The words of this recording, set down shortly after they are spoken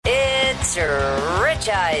Mr. Rich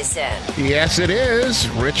Eisen. Yes, it is.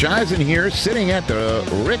 Rich Eisen here, sitting at the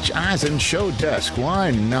Rich Eisen show desk.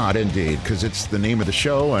 Why not, indeed? Because it's the name of the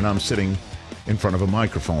show, and I'm sitting in front of a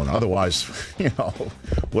microphone. Otherwise,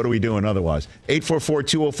 what are we doing otherwise?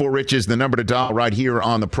 844-204-RICH is the number to dial right here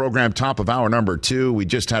on the program. Top of hour number 2. We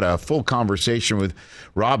just had a full conversation with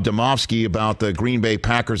Rob Domofsky about the Green Bay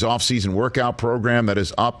Packers offseason workout program that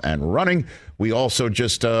is up and running. We also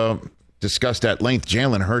just discussed at length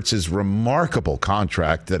Jalen Hurts' remarkable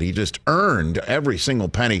contract that he just earned every single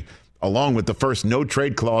penny, along with the first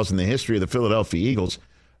no-trade clause in the history of the Philadelphia Eagles.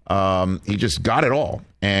 He just got it all.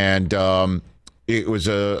 And it was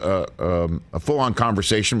a full-on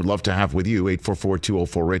conversation we'd love to have with you.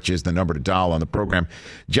 844-204-RICH is the number to dial on the program.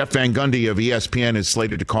 Jeff Van Gundy of ESPN is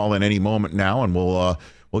slated to call in any moment now, and we'll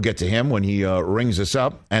get to him when he rings us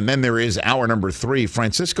up. And then there is hour number 3,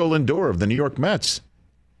 Francisco Lindor of the New York Mets,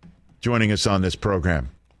 joining us on this program.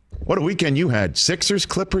 What a weekend you had. Sixers,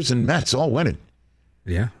 Clippers, and Mets all winning.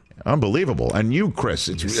 Yeah. Unbelievable. And you, Chris,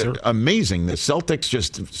 it's amazing. The Celtics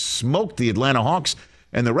just smoked the Atlanta Hawks,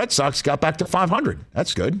 and the Red Sox got back to 500.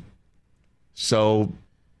 That's good. So,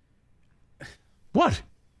 what?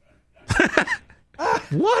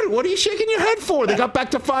 What are you shaking your head for? They got back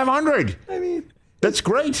to 500. I mean, that's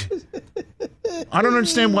great. I don't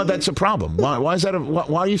understand why that's a problem. Why is that?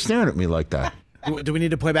 Why are you staring at me like that? Do we need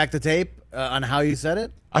to play back the tape on how you said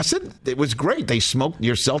it? I said it was great.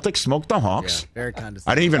 Your Celtics smoked the Hawks. Yeah, very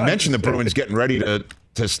condescending. I didn't even mention the Bruins getting ready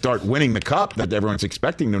to start winning the cup that everyone's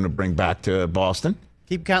expecting them to bring back to Boston.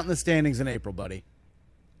 Keep counting the standings in April, buddy.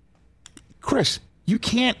 Chris, you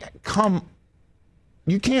can't come.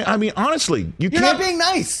 You can't. I mean, honestly, You're not being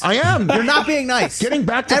nice. I am. You're not being nice. Getting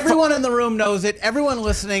back to everyone in the room knows it. Everyone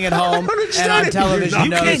listening at home and on television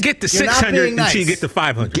knows. You can't get to 600 until you get to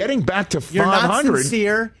 500. Getting back to 500. You're not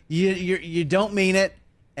sincere. You don't mean it,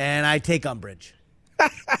 and I take umbrage.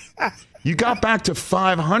 You got back to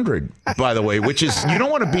 500, by the way, which is you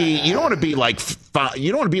don't want to be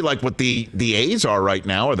like what the A's are right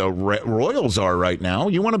now or the Royals are right now.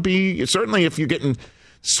 You want to be, certainly if you're getting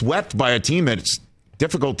swept by a team that's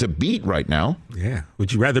difficult to beat right now. Yeah.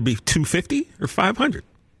 Would you rather be 250 or 500?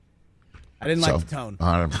 I didn't like the tone.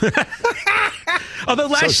 Although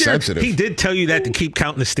last year sensitive. he did tell you that to keep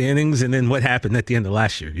counting the standings, and then what happened at the end of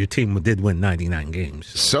last year? Your team did win 99 games.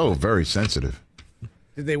 So very sensitive.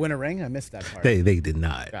 Did they win a ring? I missed that part. They did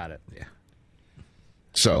not. Got it. Yeah.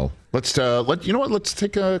 So let's let's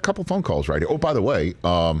take a couple phone calls right here. Oh, by the way,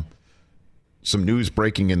 some news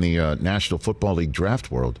breaking in the National Football League draft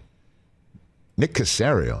world. Nick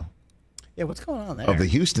Caserio, what's going on there? of the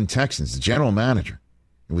Houston Texans, the general manager.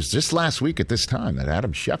 It was just last week at this time that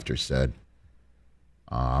Adam Schefter said,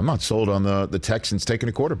 I'm not sold on the Texans taking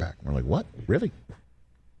a quarterback. We're like, what? Really?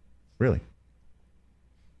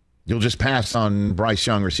 You'll just pass on Bryce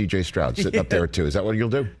Young or C.J. Stroud sitting up there too. Is that what you'll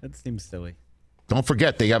do? That seems silly. Don't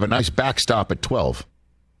forget, they have a nice backstop at 12.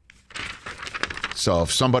 So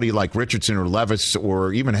if somebody like Richardson or Levis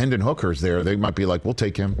or even Hendon Hooker's there, they might be like, we'll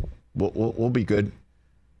take him. We'll be good.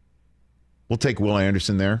 We'll take Will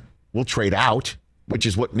Anderson there. We'll trade out, which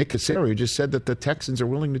is what Nick Caserio just said that the Texans are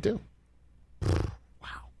willing to do.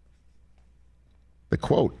 Wow. The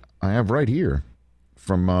quote I have right here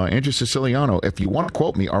from Andrew Siciliano. If you want to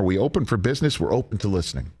quote me, are we open for business? We're open to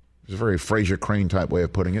listening. It's a very Fraser Crane type way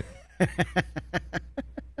of putting it.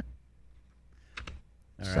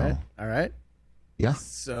 All right. Yeah.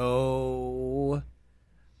 So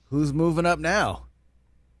who's moving up now?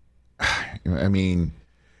 I mean,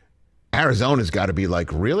 Arizona's got to be like,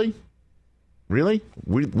 really?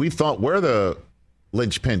 We thought we're the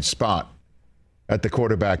linchpin spot at the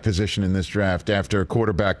quarterback position in this draft after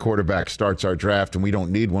quarterback starts our draft, and we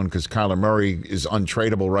don't need one because Kyler Murray is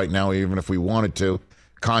untradeable right now, even if we wanted to,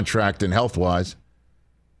 contract and health-wise.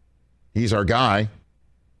 He's our guy.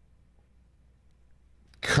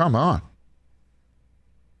 Come on.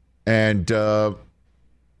 And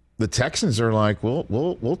the Texans are like,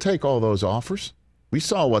 we'll take all those offers. We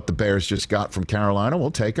saw what the Bears just got from Carolina.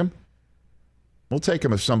 We'll take them. We'll take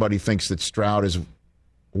them if somebody thinks that Stroud is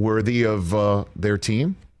worthy of their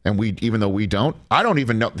team. And even though we don't, I don't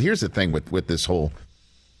even know. Here's the thing with this whole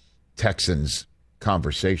Texans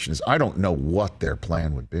conversation is I don't know what their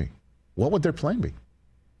plan would be. What would their plan be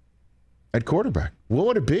at quarterback? What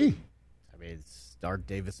would it be? I mean, start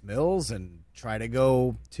Davis Mills and try to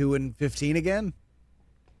go 2-15 again.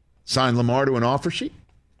 Sign Lamar to an offer sheet?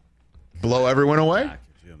 Blow everyone away?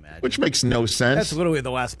 Could you imagine? Which makes no sense. That's literally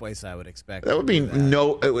the last place I would expect. That would be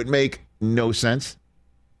it would make no sense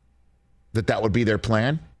that would be their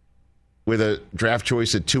plan with a draft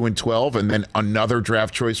choice at 2 and 12 and then another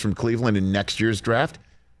draft choice from Cleveland in next year's draft.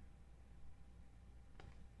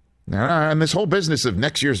 And this whole business of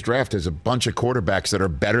next year's draft is a bunch of quarterbacks that are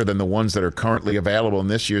better than the ones that are currently available in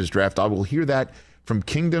this year's draft. I will hear that from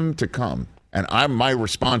kingdom to come. And my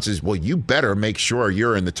response is, well, you better make sure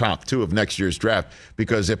you're in the top 2 of next year's draft,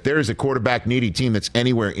 because if there's a quarterback needy team that's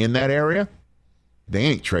anywhere in that area, they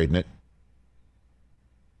ain't trading it.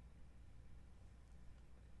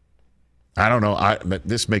 I don't know.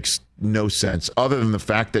 This makes no sense other than the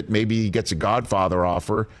fact that maybe he gets a Godfather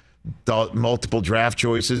offer, multiple draft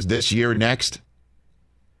choices this year, next.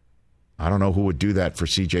 I don't know who would do that for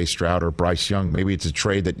C.J. Stroud or Bryce Young. Maybe it's a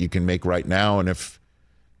trade that you can make right now, and if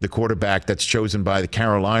the quarterback that's chosen by the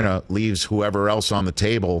Carolina leaves whoever else on the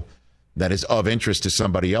table that is of interest to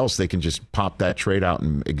somebody else, they can just pop that trade out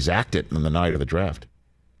and exact it on the night of the draft.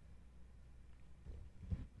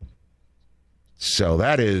 So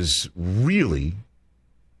that is really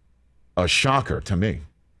a shocker to me.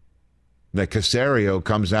 That Caserio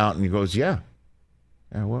comes out and he goes, yeah,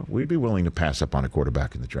 well, we'd be willing to pass up on a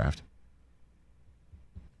quarterback in the draft.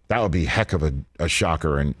 That would be a heck of a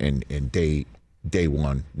shocker in day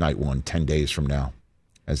one, night one, 10 days from now,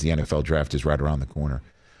 as the NFL draft is right around the corner.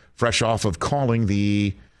 Fresh off of calling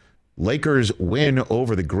the Lakers win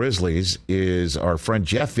over the Grizzlies is our friend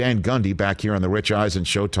Jeff Van Gundy back here on the Rich Eisen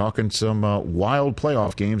Show, talking some wild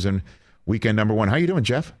playoff games and weekend number 1. How you doing,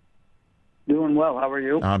 Jeff? Doing well. How are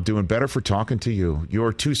you? I'm doing better for talking to you.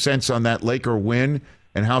 Your 2 cents on that Laker win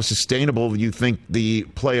and how sustainable you think the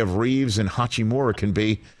play of Reeves and Hachimura can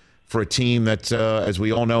be for a team that, as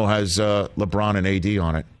we all know, has LeBron and AD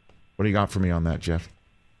on it. What do you got for me on that, Jeff?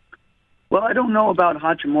 Well, I don't know about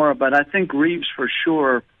Hachimura, but I think Reeves for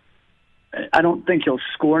sure. I don't think he'll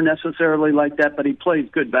score necessarily like that, but he plays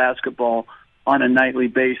good basketball on a nightly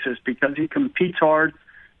basis because he competes hard.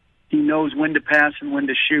 He knows when to pass and when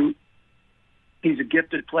to shoot. He's a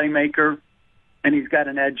gifted playmaker, and he's got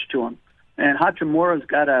an edge to him. And Hachimura's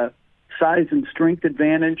got a size and strength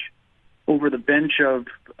advantage over the bench of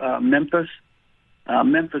Memphis.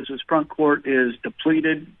 Memphis's front court is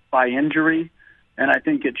depleted by injury, and I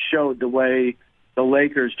think it showed the way the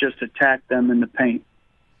Lakers just attacked them in the paint.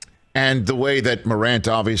 And the way that Morant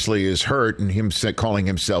obviously is hurt and him calling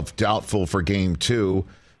himself doubtful for Game 2.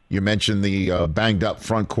 You mentioned the banged-up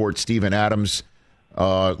front court. Steven Adams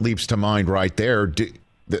leaps to mind right there.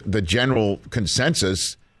 The general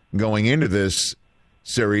consensus going into this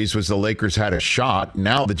series was the Lakers had a shot.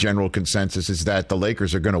 Now the general consensus is that the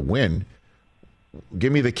Lakers are going to win.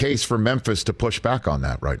 Give me the case for Memphis to push back on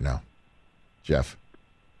that right now, Jeff.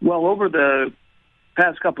 Well, over the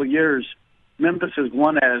past couple of years, Memphis has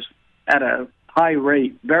won at a high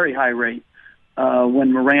rate, very high rate,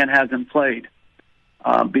 when Morant hasn't played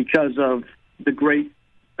because of the great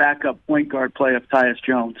backup point guard play of Tyus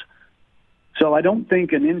Jones. So I don't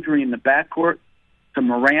think an injury in the backcourt to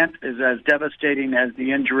Morant is as devastating as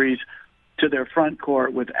the injuries to their front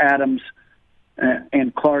court with Adams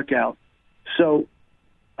and Clark out. So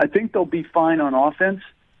I think they'll be fine on offense,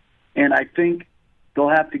 and I think they'll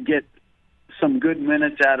have to get some good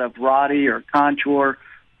minutes out of Roddy or Contour,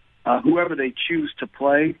 whoever they choose to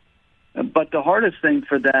play. But the hardest thing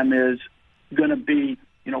for them is going to be,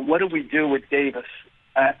 what do we do with Davis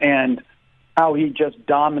and how he just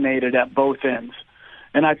dominated at both ends.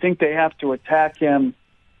 And I think they have to attack him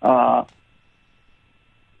with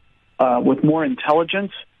more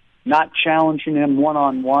intelligence, not challenging him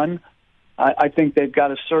one-on-one. I think they've got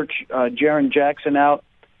to search Jaren Jackson out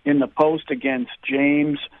in the post against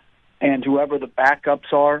James and whoever the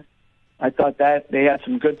backups are. I thought that they had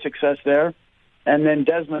some good success there. And then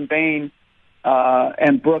Desmond Bane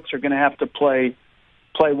and Brooks are going to have to play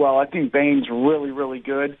well. I think Bane's really, really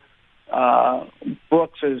good.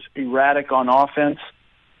 Brooks is erratic on offense.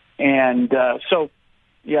 And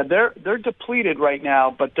they're depleted right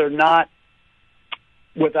now, but they're not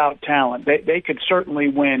without talent. They could certainly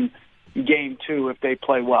win Game 2 if they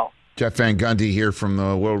play well. Jeff Van Gundy here from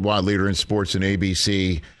the worldwide leader in sports and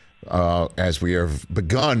ABC. As we have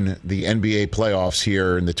begun the NBA playoffs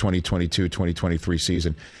here in the 2022-2023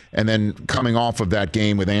 season. And then coming off of that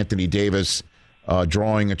game with Anthony Davis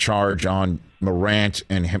drawing a charge on Morant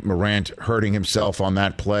and Morant hurting himself on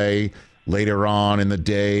that play. Later on in the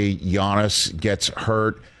day, Giannis gets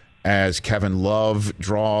hurt as Kevin Love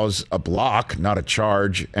draws a block, not a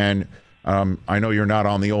charge. And I know you're not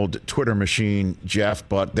on the old Twitter machine, Jeff,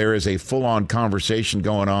 but there is a full-on conversation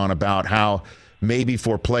going on about how maybe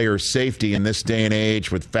for player safety in this day and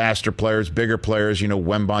age with faster players, bigger players,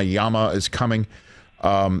 Wembayama is coming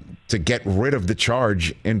to get rid of the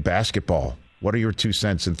charge in basketball. What are your 2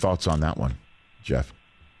 cents and thoughts on that one, Jeff?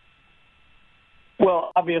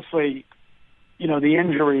 Well, obviously, the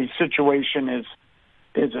injury situation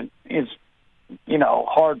is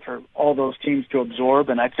hard for all those teams to absorb.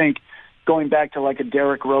 And I think going back to like a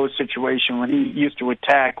Derrick Rose situation when he used to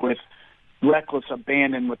attack with reckless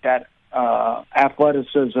abandon with that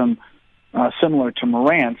athleticism similar to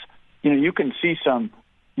Morant's, you can see some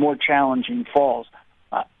more challenging falls.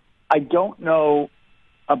 I don't know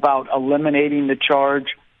about eliminating the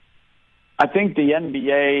charge. I think the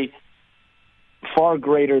NBA, far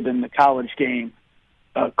greater than the college game,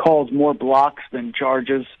 calls more blocks than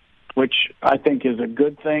charges, which I think is a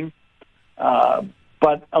good thing.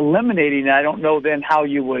 But eliminating it, I don't know then how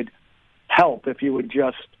you would help if you would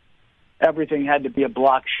just, everything had to be a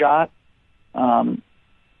block shot.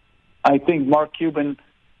 I think Mark Cuban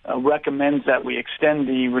recommends that we extend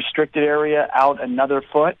the restricted area out another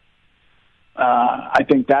foot. I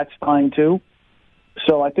think that's fine too.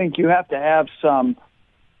 So I think you have to have some,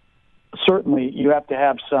 certainly you have to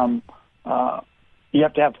have some, you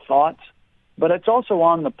have to have thoughts, but it's also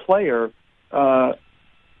on the player, the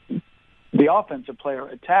offensive player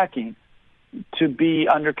attacking, to be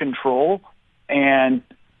under control and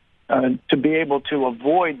to be able to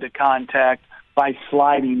avoid the contact by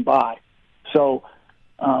sliding by. So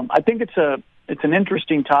I think it's an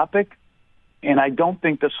interesting topic, and I don't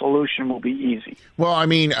think the solution will be easy. Well, I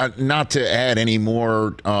mean, not to add any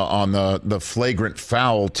more on the flagrant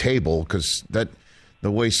foul table, because that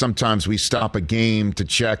the way sometimes we stop a game to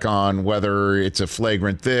check on whether it's a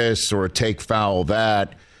flagrant this or a take foul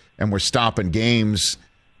that, and we're stopping games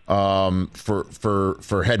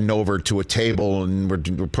for heading over to a table and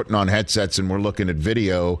we're putting on headsets and we're looking at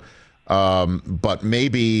video. But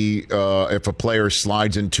maybe if a player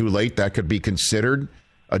slides in too late, that could be considered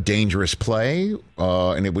a dangerous play,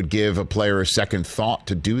 and it would give a player a second thought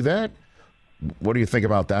to do that. What do you think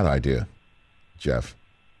about that idea, Jeff?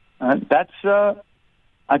 That's.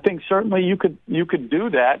 I think certainly you could do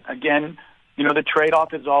that. Again, the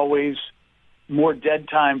trade-off is always more dead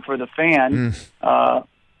time for the fan.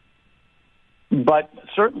 But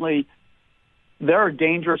certainly there are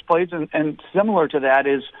dangerous plays, and similar to that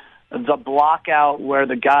is the block out where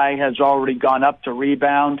the guy has already gone up to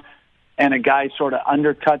rebound and a guy sort of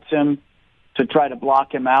undercuts him to try to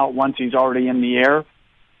block him out once he's already in the air.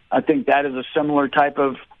 I think that is a similar type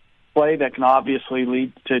of play that can obviously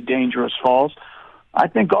lead to dangerous falls. I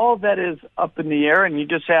think all of that is up in the air, and you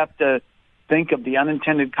just have to think of the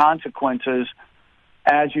unintended consequences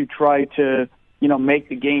as you try to, make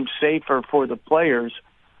the game safer for the players.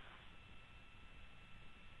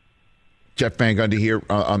 Jeff Van Gundy here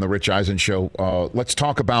on the Rich Eisen Show. Let's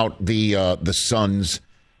talk about the Suns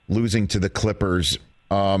losing to the Clippers.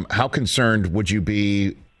 How concerned would you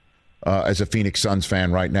be as a Phoenix Suns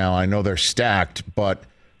fan right now? I know they're stacked, but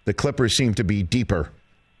the Clippers seem to be deeper,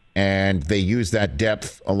 and they use that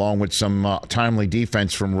depth along with some timely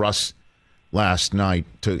defense from Russ last night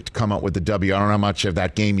to come up with the W. I don't know how much of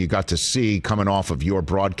that game you got to see coming off of your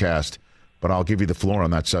broadcast, but I'll give you the floor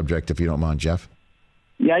on that subject if you don't mind, Jeff.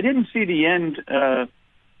 Yeah, I didn't see the end,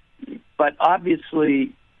 but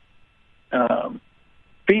obviously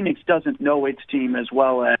Phoenix doesn't know its team as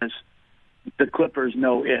well as the Clippers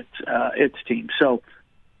know its team. So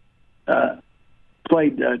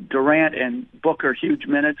played Durant and Booker huge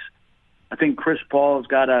minutes. I think Chris Paul has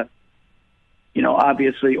got to,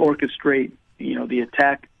 obviously orchestrate, the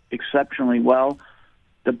attack exceptionally well.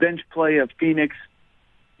 The bench play of Phoenix,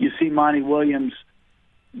 you see Monty Williams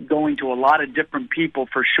going to a lot of different people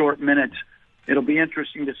for short minutes. It'll be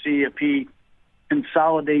interesting to see if he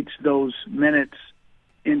consolidates those minutes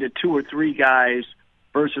into two or three guys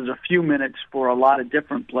versus a few minutes for a lot of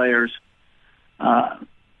different players.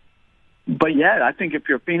 But yeah, I think if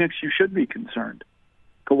you're Phoenix, you should be concerned.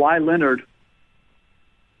 Kawhi Leonard,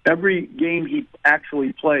 every game he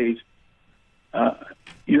actually plays,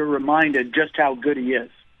 you're reminded just how good he is.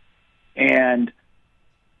 And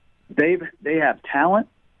they have talent,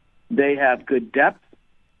 they have good depth,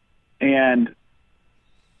 and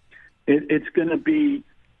it's going to be,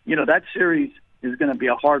 that series is going to be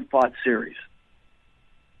a hard-fought series.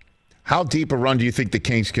 How deep a run do you think the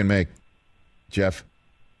Kings can make, Jeff?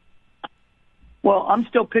 Well, I'm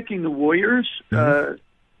still picking the Warriors to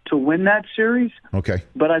win that series. Okay.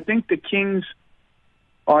 But I think the Kings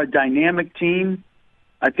are a dynamic team.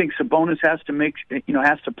 I think Sabonis has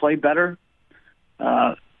to play better.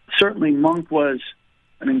 Certainly Monk was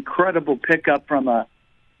an incredible pickup from a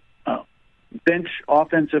bench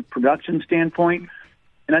offensive production standpoint.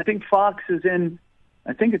 And I think Fox is in,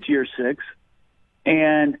 I think it's year 6.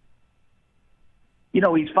 And,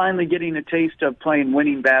 he's finally getting a taste of playing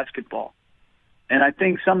winning basketball. And I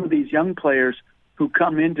think some of these young players who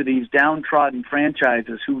come into these downtrodden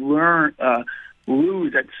franchises who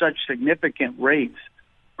lose at such significant rates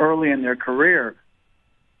early in their career,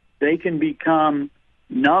 they can become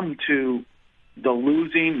numb to the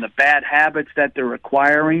losing, the bad habits that they're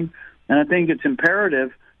acquiring. And I think it's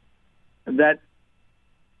imperative that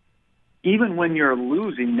even when you're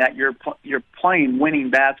losing, that you're playing winning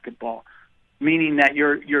basketball, meaning that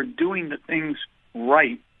you're doing the things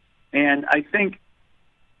right. And I think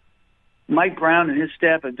Mike Brown and his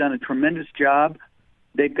staff have done a tremendous job.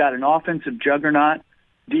 They've got an offensive juggernaut.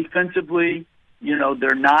 Defensively,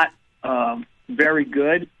 they're not very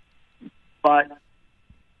good, but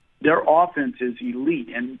their offense is elite,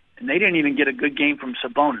 and they didn't even get a good game from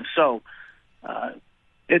Sabonis. So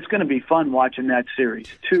it's going to be fun watching that series.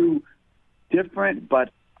 Two different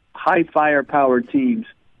but high firepower teams.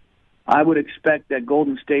 I would expect that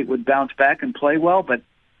Golden State would bounce back and play well, but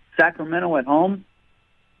Sacramento at home,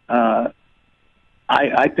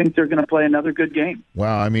 I think they're going to play another good game.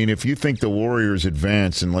 Wow, I mean, if you think the Warriors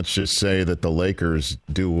advance, and let's just say that the Lakers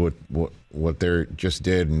do what they just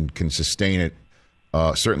did and can sustain it,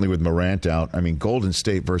 certainly with Morant out, I mean, Golden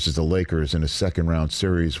State versus the Lakers in a second-round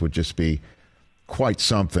series would just be quite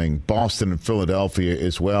something. Boston and Philadelphia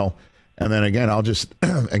as well. And then again, I'll just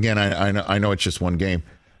again, I know it's just one game,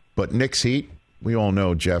 but Knicks Heat, we all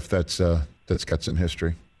know, Jeff, that's got some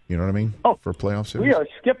history. You know what I mean? Oh, for a playoff series. We are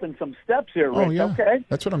skipping some steps here, Rick. Oh, yeah. Okay.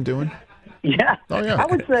 That's what I'm doing. Yeah. Oh, yeah. I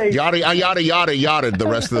would say yada the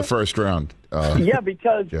rest of the first round.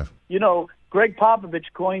 Because yeah. Greg Popovich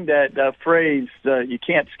coined that phrase, you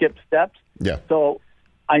can't skip steps. Yeah. So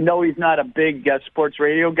I know he's not a big sports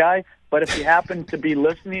radio guy, but if you happen to be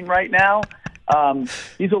listening right now,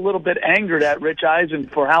 he's a little bit angered at Rich Eisen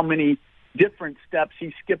for how many different steps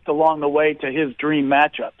he skipped along the way to his dream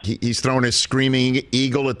matchup. He's throwing his screaming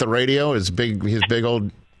eagle at the radio, his big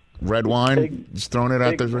old red wine. He's throwing it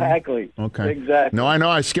out there. Exactly. Okay. Exactly. No, I know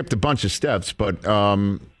I skipped a bunch of steps, but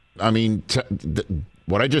I mean,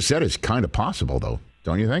 what I just said is kind of possible, though,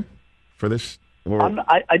 don't you think? For this, I'm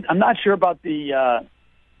not sure about the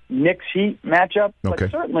Knicks Heat matchup, but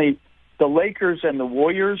certainly the Lakers and the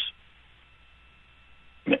Warriors.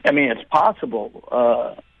 I mean, it's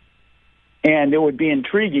possible. And it would be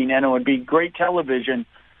intriguing, and it would be great television.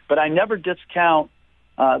 But I never discount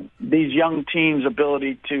these young teams'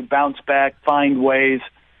 ability to bounce back, find ways.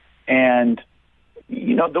 And,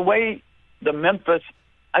 the way the Memphis,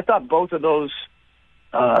 I thought both of those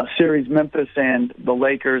series, Memphis and the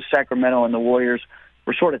Lakers, Sacramento and the Warriors,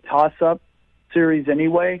 were sort of toss-up series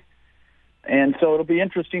anyway. And so it'll be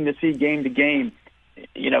interesting to see game to game.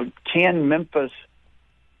 Can Memphis,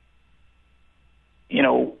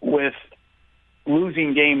 with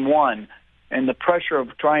losing game one and the pressure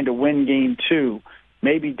of trying to win game two,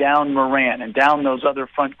 maybe down Morant and down those other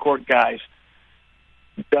front court guys,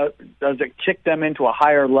 does it kick them into a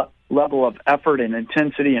higher level of effort and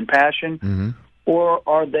intensity and passion? Mm-hmm. Or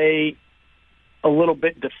are they a little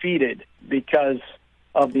bit defeated because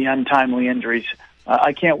of the untimely injuries?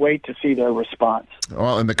 I can't wait to see their response.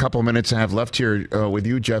 Well, in the couple of minutes I have left here with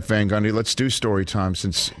you, Jeff Van Gundy, let's do story time.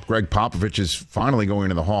 Since Greg Popovich is finally going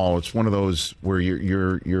to the Hall, it's one of those where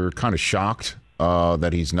you're kind of shocked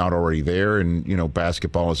that he's not already there. And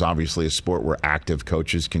basketball is obviously a sport where active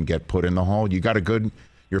coaches can get put in the Hall. You got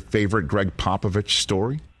your favorite Greg Popovich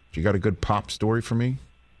story? You got a good Pop story for me,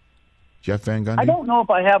 Jeff Van Gundy? I don't know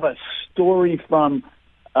if I have a story from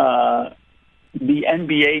the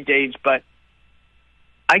NBA days, but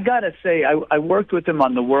I got to say, I worked with him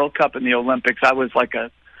on the World Cup and the Olympics. I was like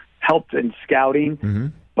helped in scouting, mm-hmm.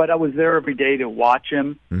 but I was there every day to watch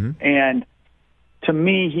him. Mm-hmm. And to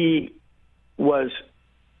me, he was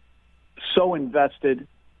so invested,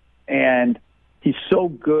 and he's so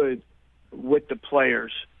good with the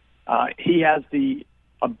players. He has the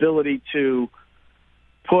ability to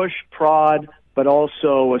push, prod, but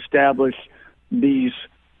also establish these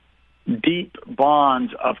deep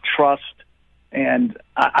bonds of trust. And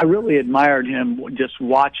I really admired him just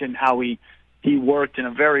watching how he worked in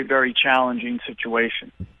a very, very challenging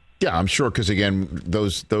situation. Yeah, I'm sure, because, again,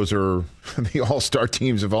 those are the all-star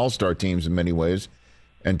teams of all-star teams in many ways,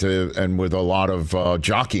 and with a lot of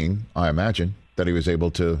jockeying, I imagine, that he was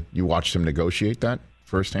able to – you watched him negotiate that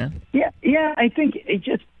firsthand? Yeah, I think it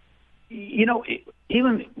just –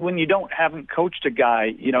 even when you haven't coached a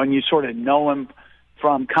guy, and you sort of know him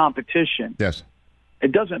from competition. Yes.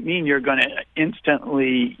 It doesn't mean you're going to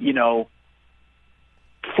instantly,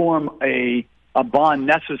 form a bond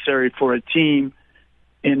necessary for a team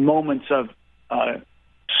in moments of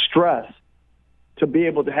stress to be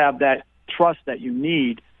able to have that trust that you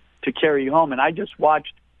need to carry you home. And I just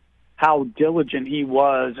watched how diligent he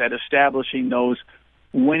was at establishing those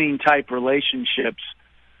winning type relationships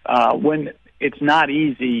when it's not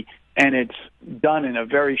easy and it's done in a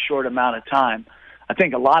very short amount of time. I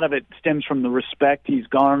think a lot of it stems from the respect he's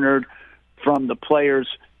garnered from the players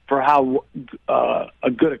for how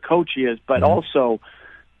a good a coach he is, but also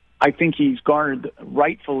I think he's garnered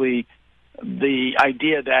rightfully the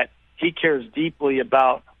idea that he cares deeply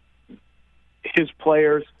about his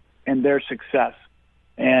players and their success.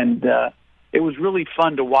 And it was really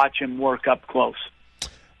fun to watch him work up close.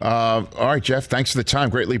 All right, Jeff, thanks for the time.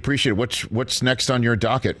 Greatly appreciate it. What's next on your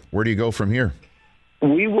docket? Where do you go from here?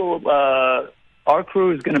 We will. Our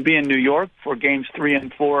crew is going to be in New York for games 3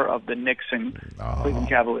 and 4 of the Knicks and Cleveland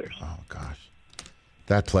Cavaliers. Oh, gosh.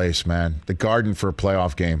 That place, man. The Garden for a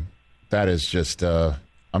playoff game. That is just,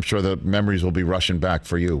 I'm sure the memories will be rushing back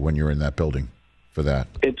for you when you're in that building for that.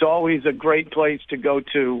 It's always a great place to go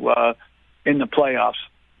to in the playoffs.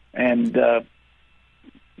 And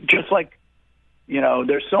just like,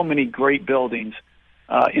 there's so many great buildings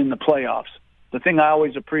in the playoffs. The thing I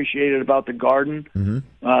always appreciated about the Garden,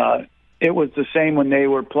 it was the same when they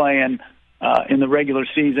were playing in the regular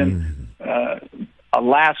season, a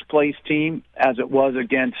last-place team as it was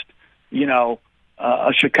against,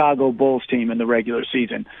 a Chicago Bulls team in the regular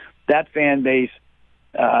season. That fan base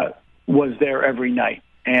was there every night.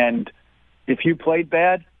 And if you played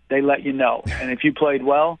bad, they let you know. And if you played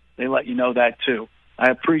well, they let you know that too.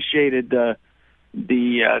 I appreciated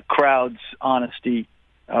the crowd's honesty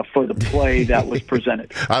for the play that was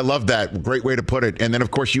presented. I love that. Great way to put it. And then,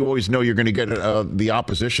 of course, you always know you're going to get the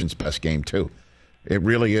opposition's best game, too. It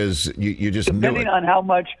really is. You just knew it.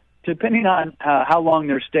 Depending on how long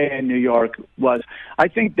their stay in New York was, I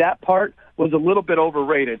think that part was a little bit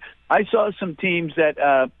overrated. I saw some teams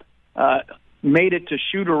that made it to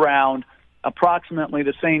shoot around approximately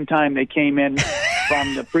the same time they came in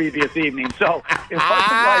from the previous evening. So it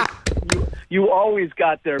wasn't like you always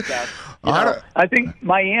got their best. I think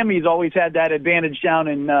Miami's always had that advantage down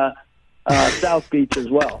in South Beach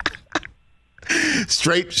as well.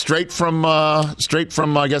 Straight from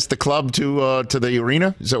I guess the club to the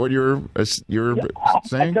arena. Is that what you're saying?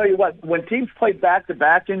 I tell you what, when teams played back to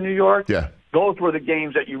back in New York, those were the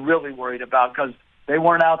games that you really worried about because they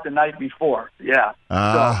weren't out the night before. Yeah.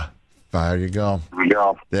 There you go.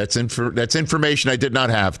 That's information I did not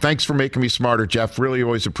have. Thanks for making me smarter, Jeff. Really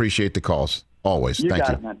always appreciate the calls. Always. Thank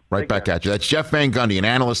you. Man. Right back at you. That's Jeff Van Gundy, an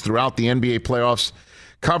analyst throughout the NBA playoffs,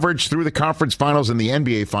 coverage through the conference finals and the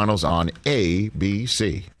NBA finals on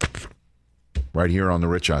ABC. Right here on the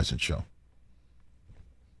Rich Eisen Show.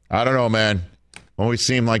 I don't know, man. Always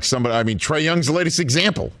seemed like somebody. I mean, Trae Young's the latest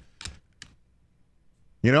example.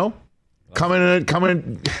 Coming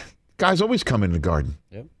in. Guys always come in the Garden.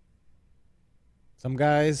 Yep. Some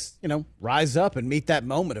guys, rise up and meet that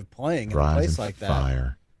moment of playing in a place like that.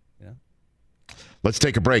 Fire. Let's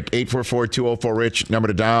take a break. 844-204-RICH, number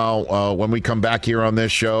to dial. When we come back here on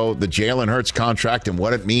this show, the Jalen Hurts contract and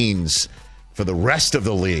what it means for the rest of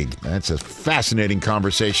the league. That's a fascinating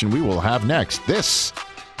conversation we will have next. This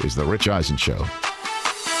is the Rich Eisen Show.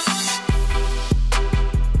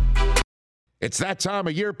 It's that time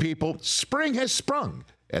of year, people. Spring has sprung,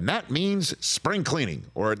 and that means spring cleaning,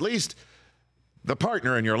 or at least the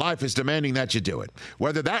partner in your life is demanding that you do it.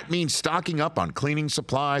 Whether that means stocking up on cleaning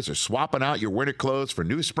supplies or swapping out your winter clothes for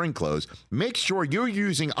new spring clothes, make sure you're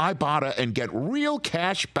using Ibotta and get real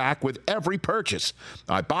cash back with every purchase.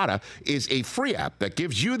 Ibotta is a free app that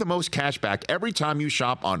gives you the most cash back every time you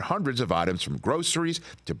shop on hundreds of items, from groceries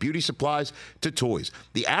to beauty supplies to toys.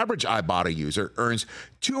 The average Ibotta user earns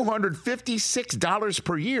 $256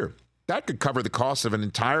 per year. That could cover the cost of an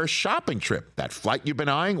entire shopping trip, that flight you've been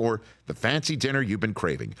eyeing, or the fancy dinner you've been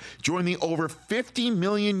craving. Join the over 50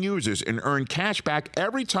 million users and earn cash back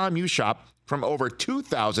every time you shop from over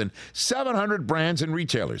 2,700 brands and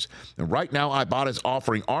retailers. And right now, Ibotta is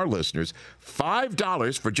offering our listeners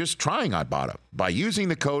 $5 for just trying Ibotta by using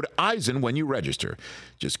the code EISEN when you register.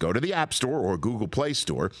 Just go to the App Store or Google Play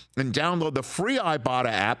Store and download the free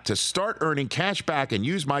Ibotta app to start earning cash back and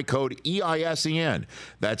use my code EISEN.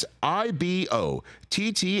 That's IBOTTA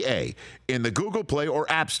in the Google Play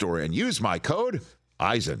or App Store and use my code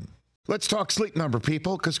EISEN. Let's talk Sleep Number,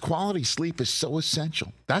 people, because quality sleep is so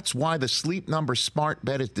essential. That's why the Sleep Number Smart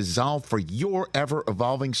Bed is designed for your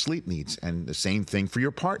ever-evolving sleep needs, and the same thing for your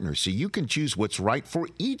partner, so you can choose what's right for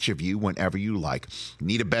each of you whenever you like.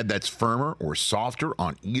 Need a bed that's firmer or softer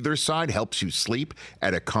on either side, helps you sleep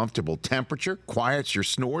at a comfortable temperature, quiets your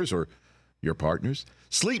snores or your partner's?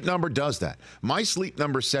 Sleep Number does that. My Sleep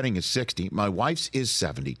Number setting is 60. My wife's is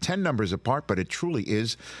 70. 10 numbers apart, but it truly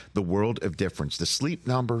is the world of difference. The Sleep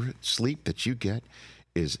Number sleep that you get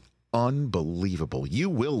is unbelievable. You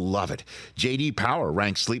will love it. J.D. Power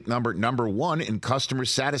ranks Sleep Number number 1 in customer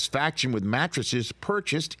satisfaction with mattresses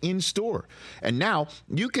purchased in store. And now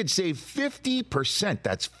you could save 50%.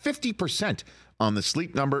 That's 50% on the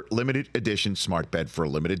Sleep Number limited edition smart bed for a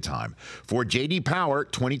limited time. For J.D. Power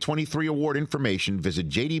 2023 award information, visit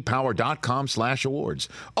jdpower.com/awards.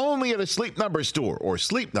 Only at a Sleep Number store or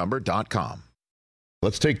sleepnumber.com.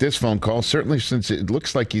 Let's take this phone call, certainly since it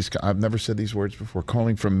looks like I've never said these words before,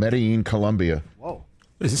 calling from Medellin, Colombia. Whoa.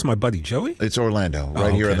 Is this my buddy Joey? It's Orlando,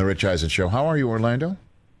 right here on the Rich Eisen Show. How are you, Orlando?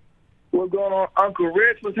 What's going on, Uncle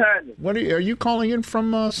Rich? What's happening? Are you calling in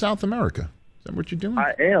from South America? Is that what you're doing?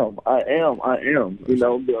 I am. You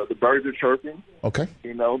know, the birds are chirping. Okay.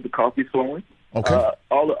 You know, the coffee's flowing. Okay.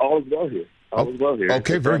 All is well here. All is well here.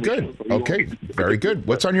 Okay, very good. Okay, very good.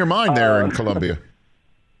 What's on your mind there in Colombia?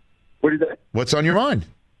 What is that? What's on your mind?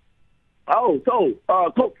 Coach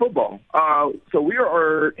football. So we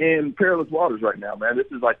are in perilous waters right now, man. This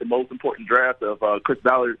is like the most important draft of Chris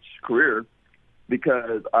Ballard's career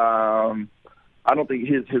because I don't think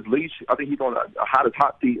his leash. I think he's on the hottest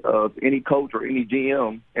hot seat of any coach or any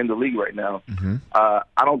GM in the league right now. Mm-hmm. I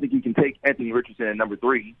don't think he can take Anthony Richardson at number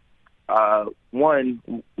 3. One,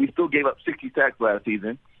 we still gave up 60 sacks last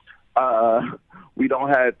season. We don't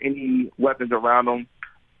have any weapons around him.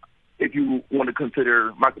 If you want to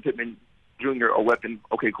consider Michael Pittman Jr. a weapon,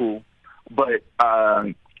 okay, cool. But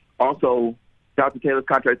also, Jonathan Taylor's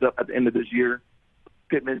contract is up at the end of this year.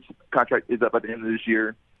 Pittman's contract is up at the end of this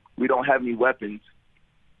year. We don't have any weapons.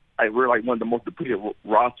 We're like one of the most depleted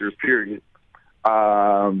rosters, period.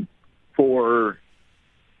 And here's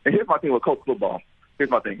my thing with coach football. Here's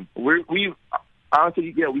my thing. We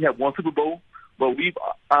honestly, we have one Super Bowl, but we've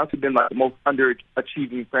honestly been like the most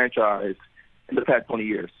underachieving franchise in the past 20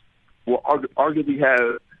 years. We'll arguably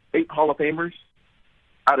have 8 Hall of Famers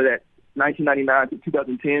out of that 1999 to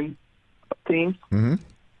 2010 teams. Mm-hmm.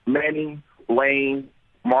 Manning, Lane,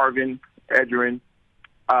 Marvin, Edgerrin,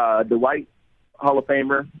 Dwight, Hall of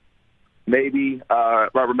Famer, maybe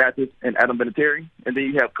Robert Mathis and Adam Vinatieri. And then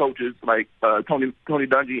you have coaches like Tony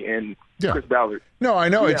Dungy and Chris Ballard. No, I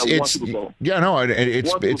know it's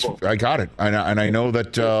I got it, and I know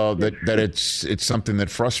that that it's something that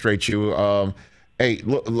frustrates you. Hey,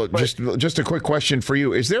 look, just a quick question for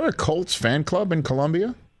you: is there a Colts fan club in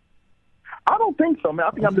Colombia? I don't think so, man.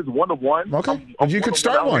 I think I'm just one of one. Okay, you could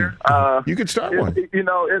start one. You could start one. You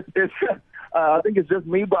know, it's I think it's just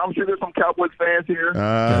me, but I'm sure there's some Cowboys fans here.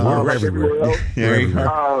 We're like everywhere.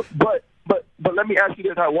 But let me ask you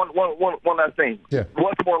this: one last thing. Yeah.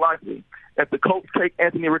 What's more likely, if the Colts take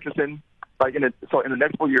Anthony Richardson, like in the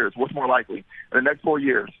next 4 years? What's more likely in the next 4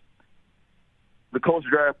 years? The Colts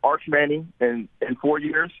draft Arch Manning in 4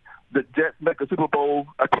 years, the Jets make a Super Bowl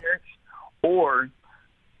appearance, or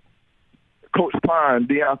Coach Pine,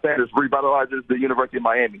 Deion Sanders, revitalizes the University of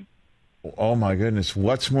Miami. Oh, my goodness.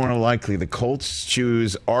 What's more likely? The Colts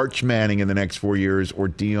choose Arch Manning in the next 4 years, or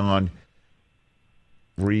Deion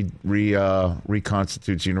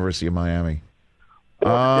reconstitutes University of Miami?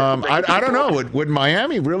 I don't know. Would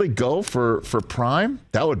Miami really go for Prime?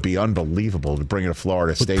 That would be unbelievable to bring in a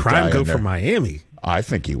Florida State guy. Prime go for Miami? I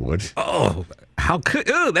think he would. Oh, how could?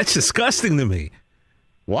 Oh, that's disgusting to me.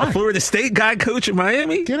 Why? A Florida State guy coaching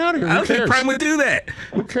Miami? Get out of here. I don't think Prime would do that.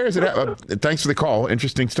 Who cares? Thanks for the call.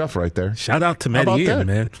 Interesting stuff right there. Shout out to Medellin,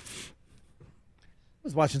 man. I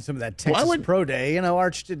was watching some of that Texas Pro Day. You know,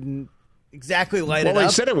 Arch didn't exactly light it up. Well,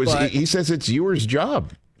 he said it was. He says it's Ewer's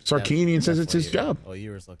job. Sarkisian says it's his job. Well,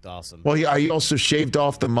 Ewers looked awesome. Well, he also shaved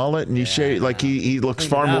off the mullet, and he looks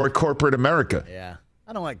far more corporate America. Yeah,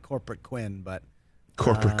 I don't like corporate Quinn, but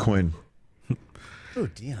corporate Quinn. Oh,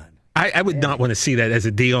 Deion. I would not want to see that as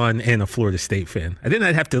a Deion and a Florida State fan. Then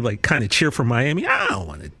I'd have to kind of cheer for Miami. I don't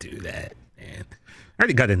want to do that, man. I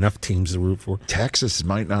already got enough teams to root for. Texas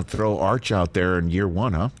might not throw Arch out there in year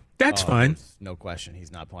 1, huh? That's fine. No question,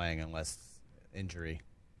 he's not playing unless injury.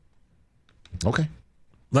 Okay.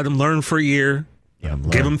 Let him learn for a year.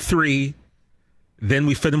 Give him 3. Then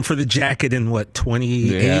we fit him for the jacket in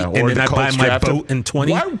 28, and then I buy my boat in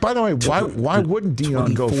 20. By the way, why wouldn't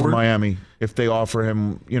Deion go for Miami if they offer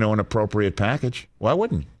him, an appropriate package? Why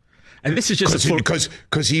wouldn't? And this is just because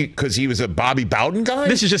he was a Bobby Bowden guy.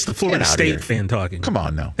 This is just the Florida State fan talking. Come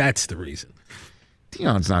on now, that's the reason.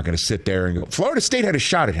 Deion's not going to sit there and go. Florida State had a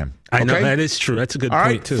shot at him. I know that is true. That's a good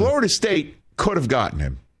point too. Florida State could have gotten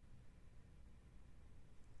him.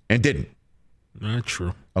 And didn't. Not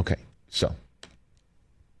true. Okay, so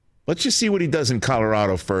let's just see what he does in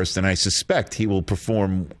Colorado first, and I suspect he will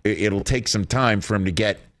perform. It'll take some time for him to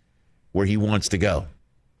get where he wants to go.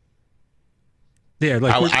 Yeah,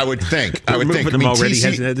 like I would think. I we're would moving think. him I mean, already. He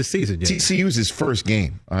hasn't had the season yet. TCU's his first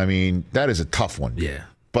game. I mean, that is a tough one. Yeah.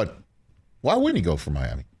 But why wouldn't he go for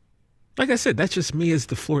Miami? Like I said, that's just me as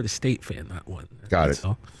the Florida State fan, not one. Got That's it.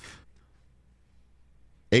 all.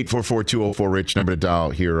 844-204-RICH, number to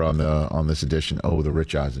dial here on this edition of the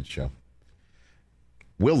Rich Eisen Show.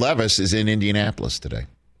 Will Levis is in Indianapolis today.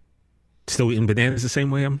 Still eating bananas the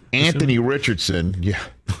same way I'm Anthony Richardson, yeah.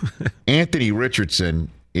 Anthony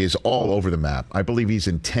Richardson is all over the map. I believe he's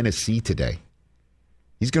in Tennessee today.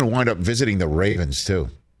 He's going to wind up visiting the Ravens, too.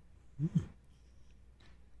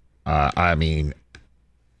 I mean,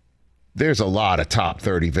 there's a lot of top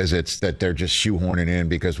 30 visits that they're just shoehorning in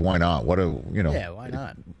because why not? Yeah, why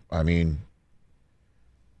not? I mean,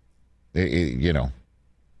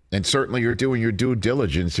 and certainly you're doing your due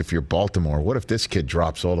diligence if you're Baltimore. What if this kid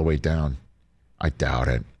drops all the way down? I doubt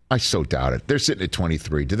it. I so doubt it. They're sitting at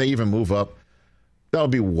 23. Do they even move up? That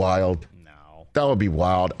would be wild. No. That would be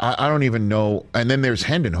wild. I don't even know. And then there's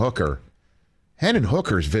Hendon Hooker. Hendon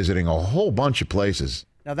Hooker's visiting a whole bunch of places.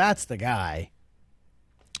 Now that's the guy.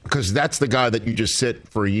 Because that's the guy that you just sit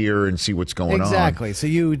for a year and see what's going on. Exactly. So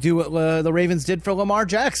you do what the Ravens did for Lamar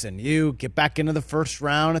Jackson. You get back into the first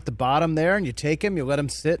round at the bottom there, and you take him. You let him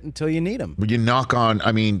sit until you need him. You knock on.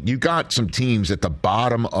 I mean, you got some teams at the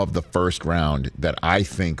bottom of the first round that I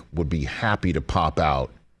think would be happy to pop out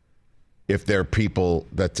if they're people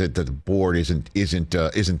that the board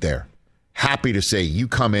isn't there. Happy to say you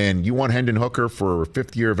come in. You want Hendon Hooker for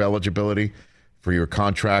 5th year of eligibility for your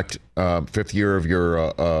contract, 5th year of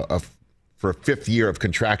your for a 5th year of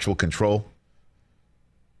contractual control.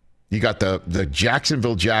 You got the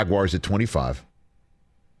Jacksonville Jaguars at 25.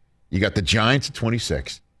 You got the Giants at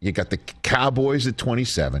 26. You got the Cowboys at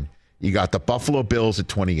 27. You got the Buffalo Bills at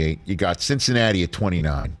 28. You got Cincinnati at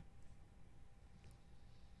 29.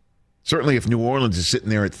 Certainly, if New Orleans is sitting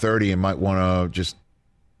there at 30 and might want to just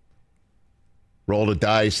roll the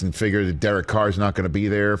dice and figure that Derek Carr's not going to be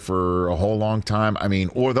there for a whole long time. I mean,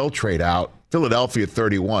 or they'll trade out. Philadelphia at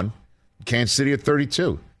 31. Kansas City at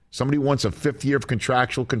 32. Somebody wants a 5th year of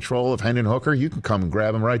contractual control of Hendon Hooker, you can come and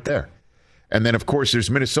grab him right there. And then, of course, there's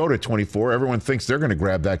Minnesota at 24. Everyone thinks they're going to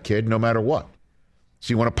grab that kid no matter what.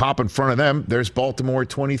 So you want to pop in front of them. There's Baltimore at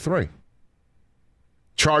 23.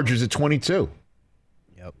 Chargers at 22.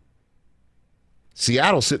 Yep.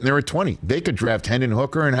 Seattle sitting there at 20. They could draft Hendon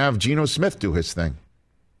Hooker and have Geno Smith do his thing.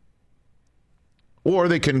 Or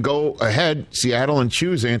they can go ahead, Seattle, and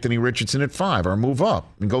choose Anthony Richardson at 5 or move up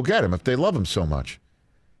and go get him if they love him so much.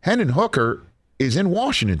 Hendon Hooker is in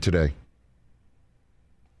Washington today.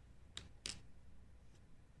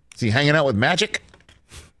 Is he hanging out with Magic?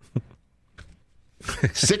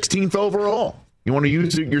 16th overall. You want to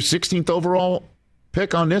use your 16th overall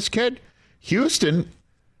pick on this kid? Houston,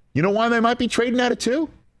 you know why they might be trading at it too?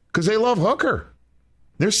 Because they love Hooker.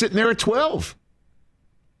 They're sitting there at 12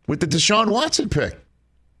 with the Deshaun Watson pick.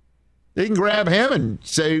 They can grab him and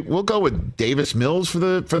say, we'll go with Davis Mills for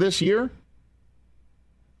this year.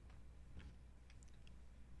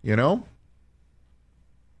 You know?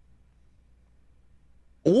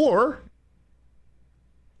 Or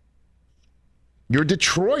you're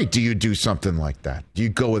Detroit. Do you do something like that? Do you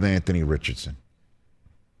go with Anthony Richardson?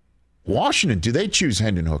 Washington, do they choose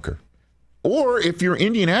Hendon Hooker? Or if you're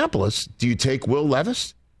Indianapolis, do you take Will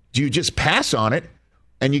Levis? Do you just pass on it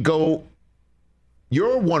and you go,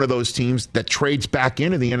 you're one of those teams that trades back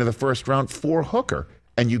into the end of the first round for Hooker,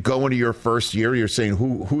 and you go into your first year, you're saying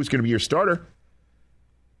who's going to be your starter?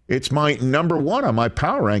 It's my number one on my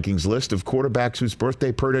power rankings list of quarterbacks whose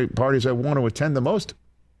birthday parties I want to attend the most.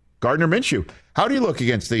 Gardner Minshew. How do you look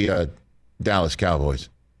against the Dallas Cowboys?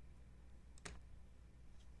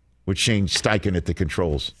 With Shane Steichen at the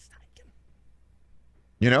controls.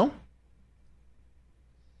 You know?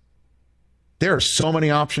 There are so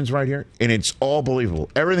many options right here, and it's all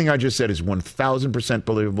believable. Everything I just said is 1,000%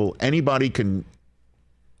 believable. Anybody can...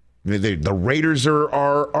 The Raiders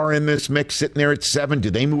are in this mix, sitting there at 7.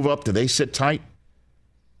 Do they move up? Do they sit tight?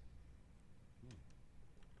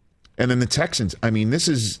 And then the Texans. I mean, this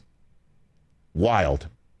is wild.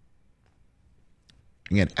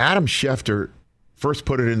 Again, Adam Schefter first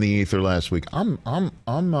put it in the ether last week. I'm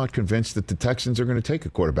not convinced that the Texans are going to take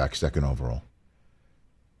a quarterback 2nd overall.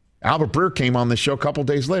 Albert Breer came on the show a couple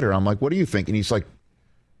days later. I'm like, what do you think? And he's like,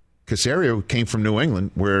 Casario came from New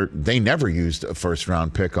England, where they never used a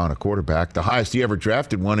first-round pick on a quarterback. The highest he ever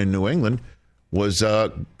drafted one in New England was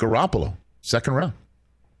Garoppolo, 2nd round.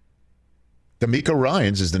 D'Amico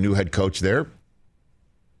Ryans is the new head coach there.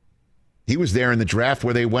 He was there in the draft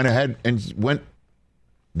where they went ahead and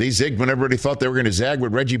they zigged when everybody thought they were going to zag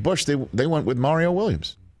with Reggie Bush. They went with Mario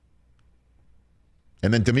Williams.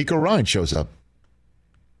 And then D'Amico Ryans shows up.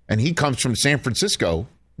 And he comes from San Francisco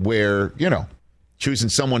where, choosing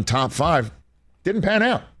someone top 5 didn't pan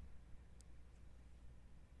out.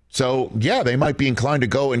 So, yeah, they might be inclined to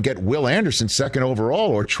go and get Will Anderson second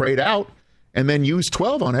overall or trade out and then use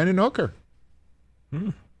 12 on Hendon Hooker.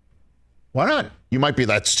 Why not? You might be,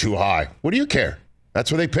 that's too high. What do you care?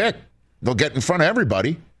 That's what they pick. They'll get in front of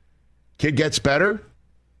everybody. Kid gets better.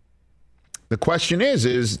 The question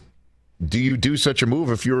is do you do such a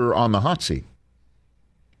move if you're on the hot seat?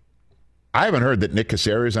 I haven't heard that Nick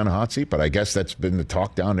Caserio is on a hot seat, but I guess that's been the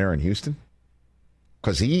talk down there in Houston.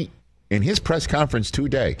 Because he, in his press conference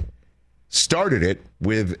today, started it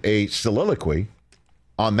with a soliloquy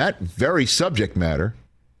on that very subject matter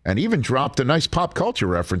and even dropped a nice pop culture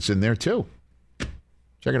reference in there, too.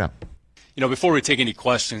 Check it out. Before we take any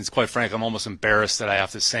questions, quite frankly, I'm almost embarrassed that I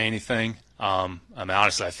have to say anything.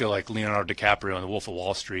 Honestly, I feel like Leonardo DiCaprio in The Wolf of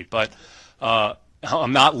Wall Street. But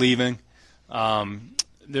I'm not leaving.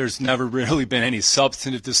 There's never really been any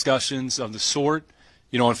substantive discussions of the sort.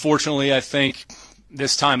 Unfortunately, I think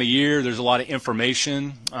this time of year there's a lot of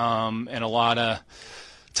information and a lot of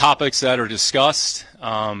topics that are discussed.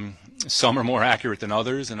 Some are more accurate than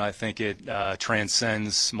others, and I think it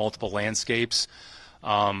transcends multiple landscapes.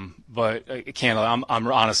 But I can't. I'm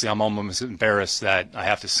honestly, I'm almost embarrassed that I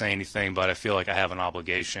have to say anything, but I feel like I have an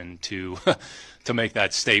obligation to to make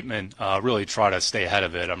that statement. Really try to stay ahead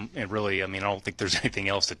of it. I don't think there's anything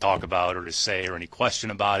else to talk about or to say or any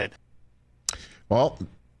question about it. Well,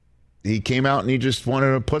 he came out and he just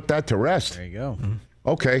wanted to put that to rest. There you go.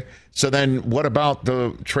 Okay, so then what about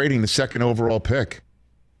the trading the second overall pick?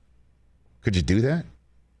 Could you do that?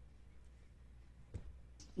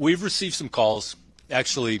 We've received some calls,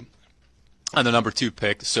 actually, on the number 2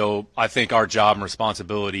 pick. So I think our job and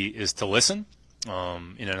responsibility is to listen,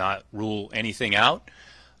 not rule anything out.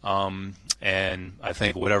 And I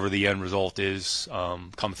think whatever the end result is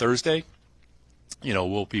come Thursday,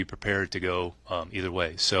 we'll be prepared to go either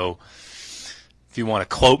way. So if you want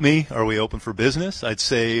to quote me, are we open for business? I'd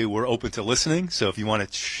say we're open to listening. So if you want to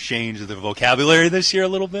change the vocabulary this year a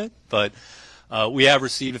little bit, but we have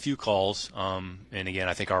received a few calls. And again,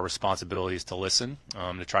 I think our responsibility is to listen,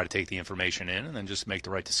 to try to take the information in and then just make the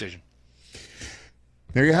right decision.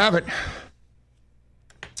 There you have it.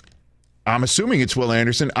 I'm assuming it's Will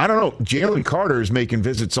Anderson. I don't know. Jalen Carter is making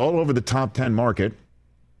visits all over the top 10 market.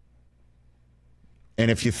 And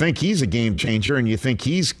if you think he's a game changer and you think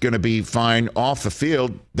he's going to be fine off the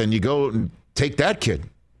field, then you go and take that kid.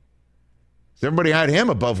 Everybody had him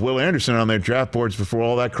above Will Anderson on their draft boards before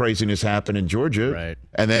all that craziness happened in Georgia. Right.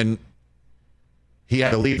 And then he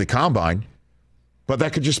had to leave the combine. But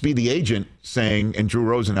that could just be the agent saying, and Drew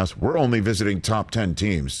Rosenhaus, we're only visiting top 10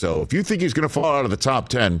 teams. So if you think he's going to fall out of the top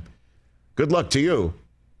 10, good luck to you.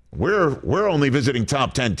 We're only visiting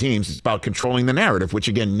top 10 teams. It's about controlling the narrative, which,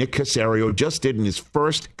 again, Nick Caserio just did in his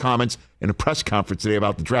first comments in a press conference today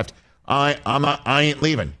about the draft. I ain't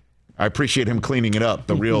leaving. I appreciate him cleaning it up.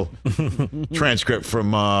 The real transcript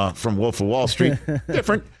from Wolf of Wall Street.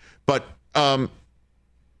 Different. But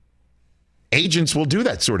agents will do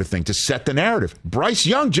that sort of thing to set the narrative. Bryce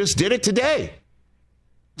Young just did it today.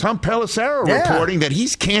 Tom Pelissero reporting that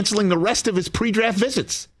he's canceling the rest of his pre-draft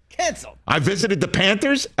visits. Cancel. I visited the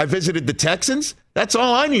Panthers. I visited the Texans. That's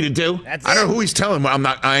all I need to do. I don't know who he's telling.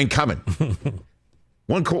 I ain't coming.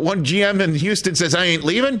 One GM in Houston says I ain't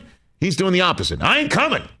leaving. He's doing the opposite. I ain't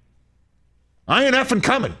coming. I ain't effing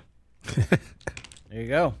coming. There you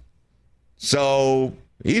go. So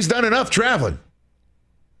he's done enough traveling.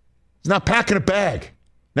 He's not packing a bag.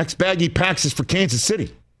 Next bag he packs is for Kansas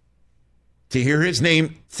City. To hear his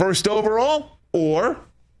name first overall, or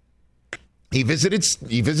he visited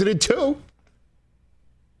 2.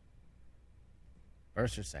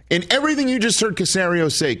 First or second. And everything you just heard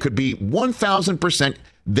Caserio say could be 1,000%.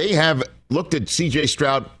 They have looked at C.J.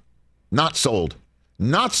 Stroud, not sold.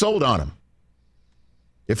 Not sold on him.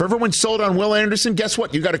 If everyone's sold on Will Anderson, guess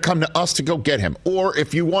what? You got to come to us to go get him. Or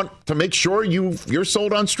if you want to make sure you're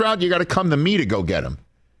sold on Stroud, you got to come to me to go get him.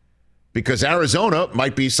 Because Arizona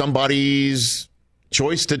might be somebody's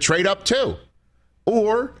choice to trade up to.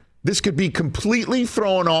 Or this could be completely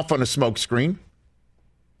thrown off on a smokescreen.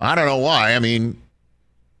 I don't know why. I mean,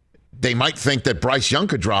 they might think that Bryce Young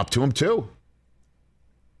could drop to him too.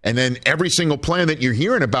 And then every single plan that you're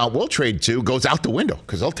hearing about will trade to goes out the window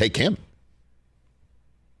because they'll take him.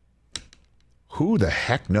 Who the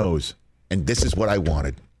heck knows? And this is what I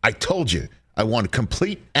wanted. I told you I want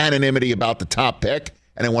complete anonymity about the top pick,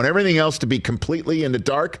 and I want everything else to be completely in the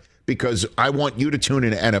dark because I want you to tune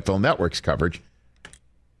into NFL Network's coverage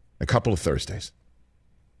a couple of Thursdays.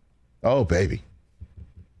 Oh, baby.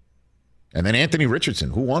 And then Anthony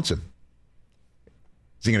Richardson. Who wants him?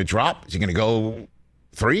 Is he going to drop? Is he going to go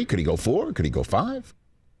 3? Could he go 4? Could he go 5?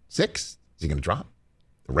 6? Is he going to drop?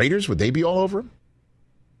 The Raiders, would they be all over him?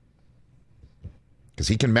 Because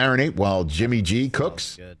he can marinate while Jimmy G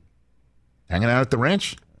cooks. Good. Hanging out at the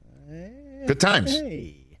ranch. Good times.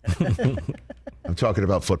 Hey. I'm talking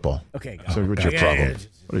about football. Okay. So what's your problem?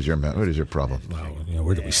 What is your problem? Well,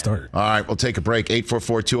 where do we start? All right, we'll take a break.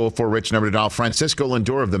 844-204-RICH, number to dial. Francisco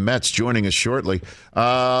Lindor of the Mets joining us shortly.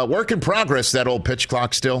 Work in progress, that old pitch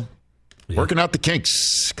clock still. Yeah. Working out the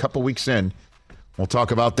kinks. A couple weeks in. We'll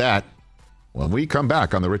talk about that when we come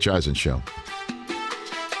back on The Rich Eisen Show.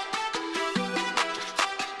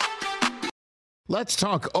 Let's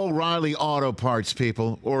talk O'Reilly Auto Parts,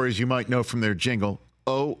 people, or as you might know from their jingle,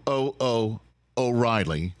 O'Reilly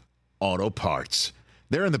Auto Parts.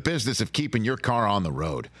 They're in the business of keeping your car on the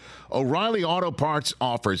road. O'Reilly Auto Parts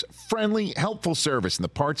offers friendly, helpful service and the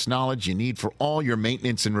parts knowledge you need for all your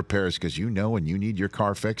maintenance and repairs, because you know when you need your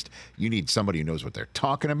car fixed, you need somebody who knows what they're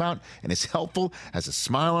talking about and is helpful, has a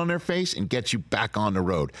smile on their face, and gets you back on the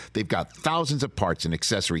road. They've got thousands of parts and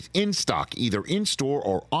accessories in stock, either in-store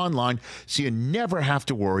or online, so you never have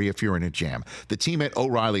to worry if you're in a jam. The team at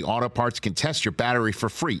O'Reilly Auto Parts can test your battery for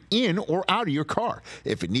free in or out of your car.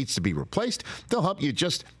 If it needs to be replaced, they'll help you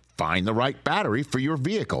just find the right battery for your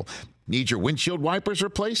vehicle. Need your windshield wipers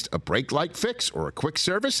replaced, a brake light fix, or a quick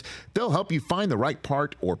service? They'll help you find the right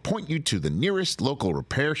part or point you to the nearest local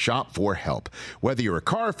repair shop for help. Whether you're a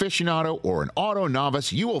car aficionado or an auto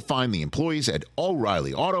novice, you will find the employees at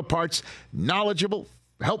O'Reilly Auto Parts knowledgeable,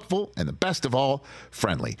 helpful, and the best of all,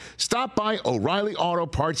 friendly. Stop by O'Reilly Auto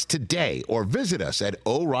Parts today or visit us at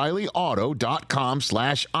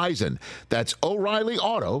O'ReillyAuto.com/Eisen. That's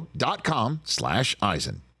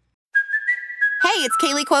O'ReillyAuto.com/Eisen. Hey, it's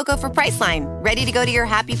Kaylee Cuoco for Priceline. Ready to go to your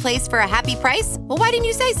happy place for a happy price? Well, why didn't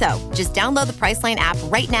you say so? Just download the Priceline app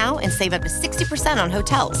right now and save up to 60% on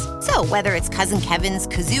hotels. So whether it's Cousin Kevin's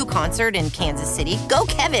Kazoo Concert in Kansas City, go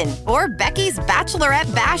Kevin, or Becky's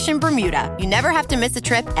Bachelorette Bash in Bermuda, you never have to miss a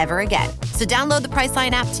trip ever again. So download the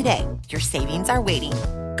Priceline app today. Your savings are waiting.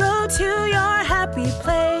 Go to your happy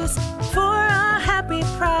place for a happy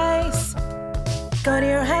price. Go to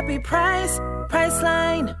your happy price,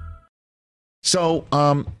 Priceline. So,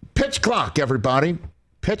 pitch clock, everybody.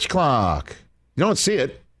 Pitch clock. You don't see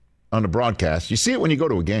it on the broadcast. You see it when you go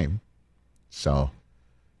to a game. So,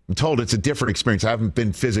 I'm told it's a different experience. I haven't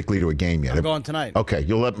been physically to a game yet. I'm going tonight. Okay,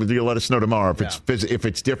 you'll let us know tomorrow if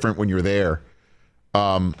it's different when you're there.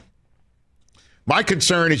 My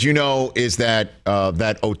concern, as you know, is that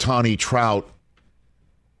that Ohtani Trout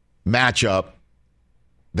matchup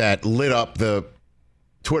that lit up the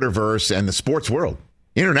Twitterverse and the sports world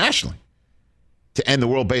internationally. To end the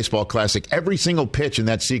World Baseball Classic, every single pitch in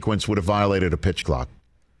that sequence would have violated a pitch clock.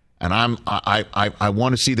 And I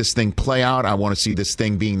want to see this thing play out. I want to see this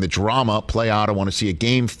thing being the drama play out. I want to see a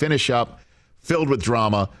game finish up filled with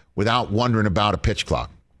drama without wondering about a pitch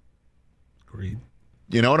clock. Agreed.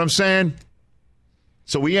 You know what I'm saying?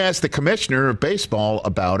 So we asked the commissioner of baseball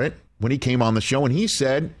about it when he came on the show, and he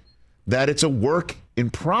said that it's a work in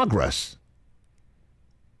progress.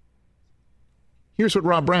 Here's what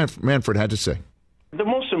Rob Manfred had to say. The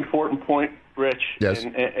most important point, Rich, yes.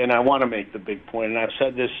 and I want to make the big point, and I've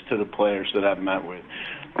said this to the players that I've met with.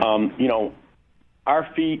 Our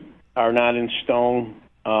feet are not in stone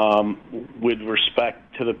with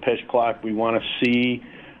respect to the pitch clock. We want to see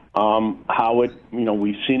how it,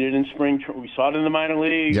 we've seen it in spring. We saw it in the minor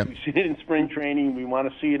leagues. Yep. We've seen it in spring training. We want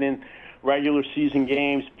to see it in regular season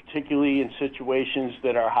games, particularly in situations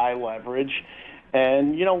that are high leverage.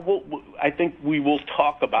 And, I think we will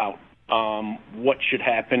talk about what should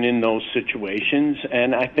happen in those situations.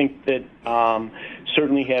 And I think that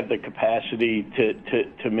certainly have the capacity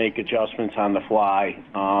to make adjustments on the fly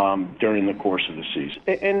during the course of the season.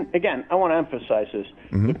 And, again, I want to emphasize this.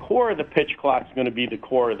 Mm-hmm. The core of the pitch clock is going to be the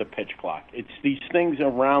core of the pitch clock. It's these things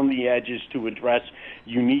around the edges to address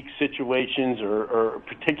unique situations or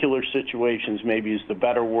particular situations, maybe is the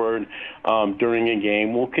better word, during a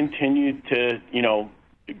game. We'll continue to,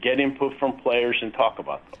 get input from players and talk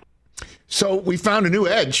about them. So we found a new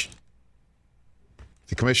edge.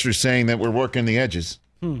 The commissioner's saying that we're working the edges.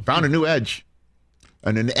 Found a new edge.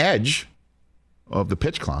 And an edge of the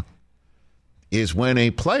pitch clock is when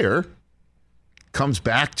a player comes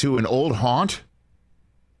back to an old haunt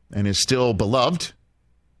and is still beloved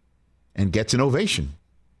and gets an ovation.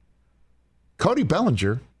 Cody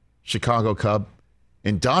Bellinger, Chicago Cub,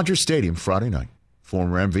 in Dodger Stadium Friday night.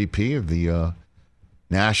 Former MVP of the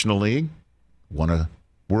National League. Won a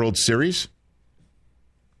World Series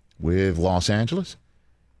with Los Angeles.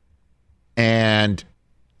 And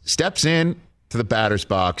steps in to the batter's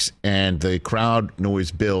box, and the crowd noise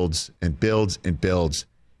builds and builds and builds,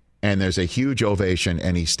 and there's a huge ovation,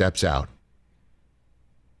 and he steps out.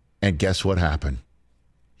 And guess what happened?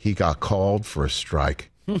 He got called for a strike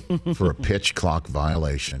for a pitch clock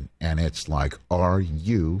violation. And it's like, are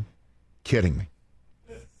you kidding me?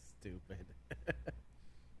 Stupid.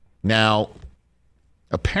 Now,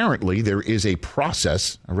 apparently there is a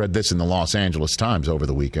process. I read this in the Los Angeles Times over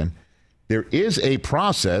the weekend. There is a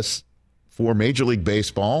process for Major League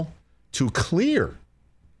Baseball to clear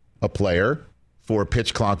a player for a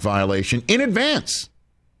pitch clock violation in advance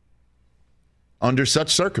under such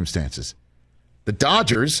circumstances. The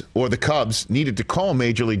Dodgers or the Cubs needed to call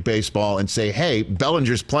Major League Baseball and say, hey,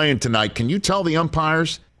 Bellinger's playing tonight. Can you tell the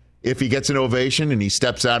umpires if he gets an ovation and he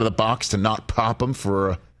steps out of the box to not pop him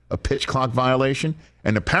for a pitch clock violation?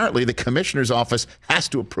 And apparently the commissioner's office has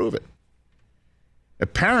to approve it.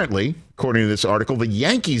 Apparently, according to this article, the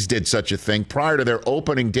Yankees did such a thing prior to their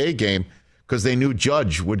opening day game because they knew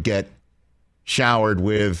Judge would get showered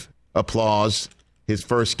with applause. His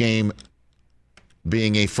first game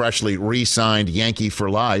being a freshly re-signed Yankee for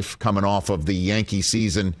life, coming off of the Yankee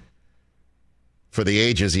season for the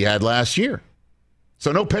ages he had last year.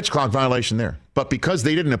 So no pitch clock violation there. But because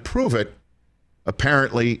they didn't approve it,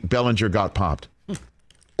 apparently Bellinger got popped.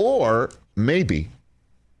 Or maybe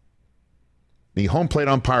the home plate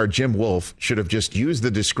umpire, Jim Wolf, should have just used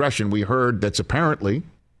the discretion we heard that's apparently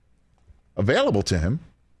available to him,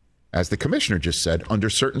 as the commissioner just said, under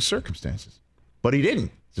certain circumstances. But he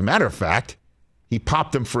didn't. As a matter of fact, he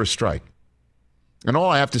popped him for a strike. And all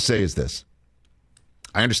I have to say is this.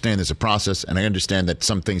 I understand there's a process, and I understand that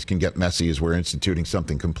some things can get messy as we're instituting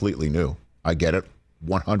something completely new. I get it,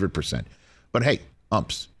 100%. But hey,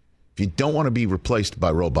 umps, if you don't want to be replaced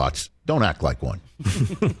by robots, don't act like one.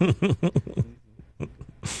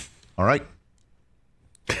 All right?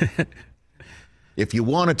 If you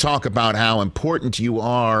want to talk about how important you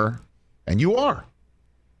are, and you are,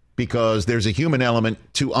 because there's a human element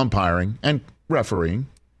to umpiring and refereeing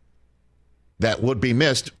that would be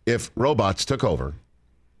missed if robots took over,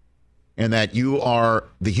 and that you are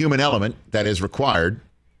the human element that is required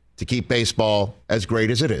to keep baseball as great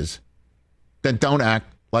as it is, then don't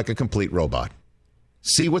act like a complete robot.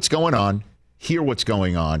 See what's going on, hear what's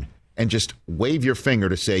going on, and just wave your finger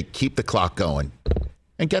to say, keep the clock going,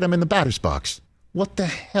 and get them in the batter's box. What the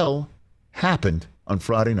hell happened on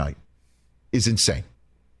Friday night is insane.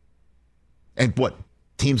 And what,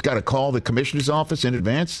 teams got to call the commissioner's office in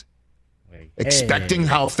advance? Expecting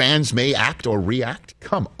how fans may act or react?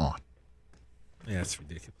 Come on. Yeah, that's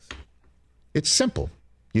ridiculous. It's simple.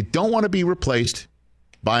 You don't want to be replaced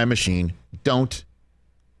by a machine. Don't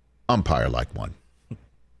umpire like one.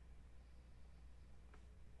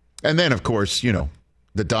 And then, of course, you know,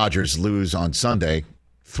 the Dodgers lose on Sunday.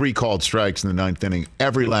 3 called strikes in the 9th inning.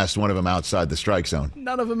 Every last one of them outside the strike zone.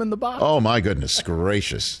 None of them in the box. Oh, my goodness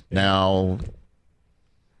gracious. Now,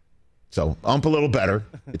 so ump a little better.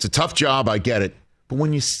 It's a tough job, I get it. But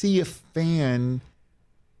when you see a fan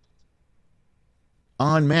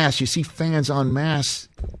en masse, you see fans en masse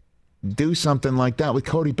do something like that with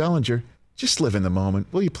Cody Bellinger, just live in the moment.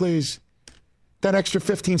 Will you please? That extra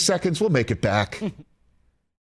 15 seconds, we'll make it back.